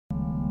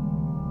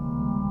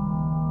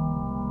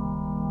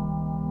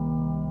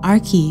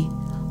Archi,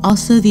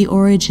 also the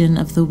origin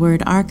of the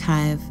word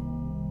archive,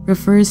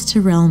 refers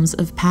to realms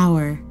of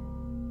power.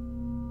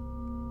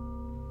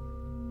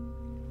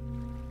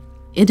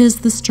 It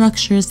is the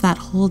structures that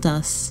hold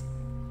us,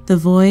 the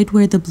void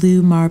where the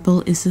blue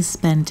marble is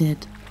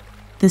suspended,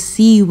 the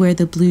sea where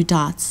the blue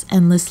dots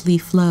endlessly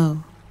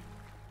flow.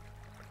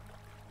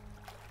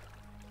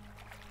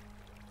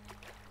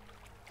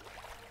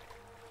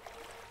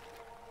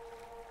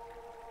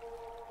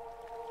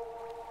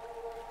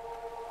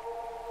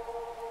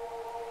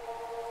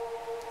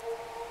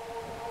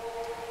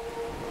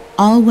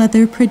 All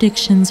weather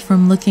predictions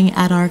from looking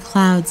at our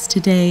clouds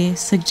today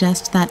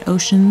suggest that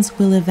oceans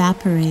will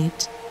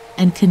evaporate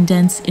and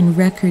condense in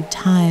record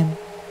time,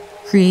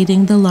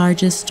 creating the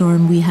largest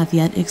storm we have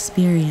yet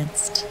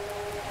experienced.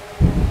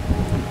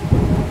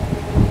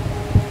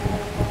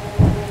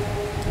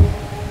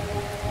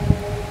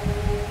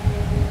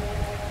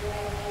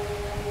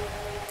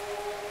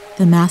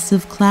 The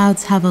massive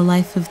clouds have a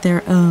life of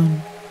their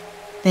own.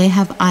 They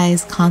have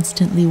eyes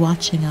constantly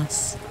watching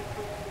us.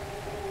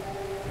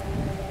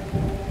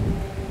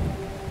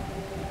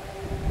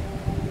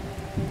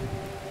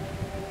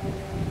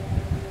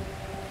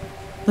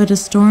 But a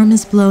storm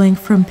is blowing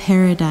from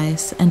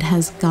paradise and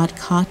has got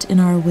caught in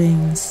our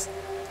wings.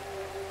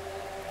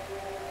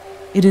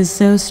 It is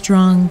so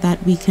strong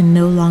that we can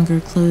no longer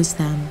close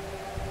them.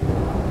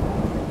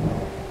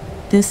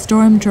 This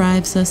storm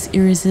drives us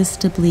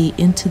irresistibly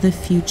into the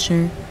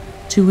future,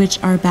 to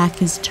which our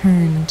back is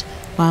turned,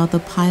 while the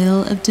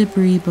pile of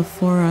debris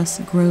before us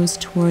grows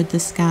toward the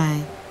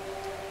sky.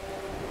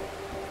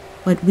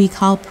 What we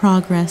call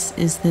progress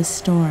is this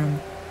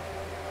storm.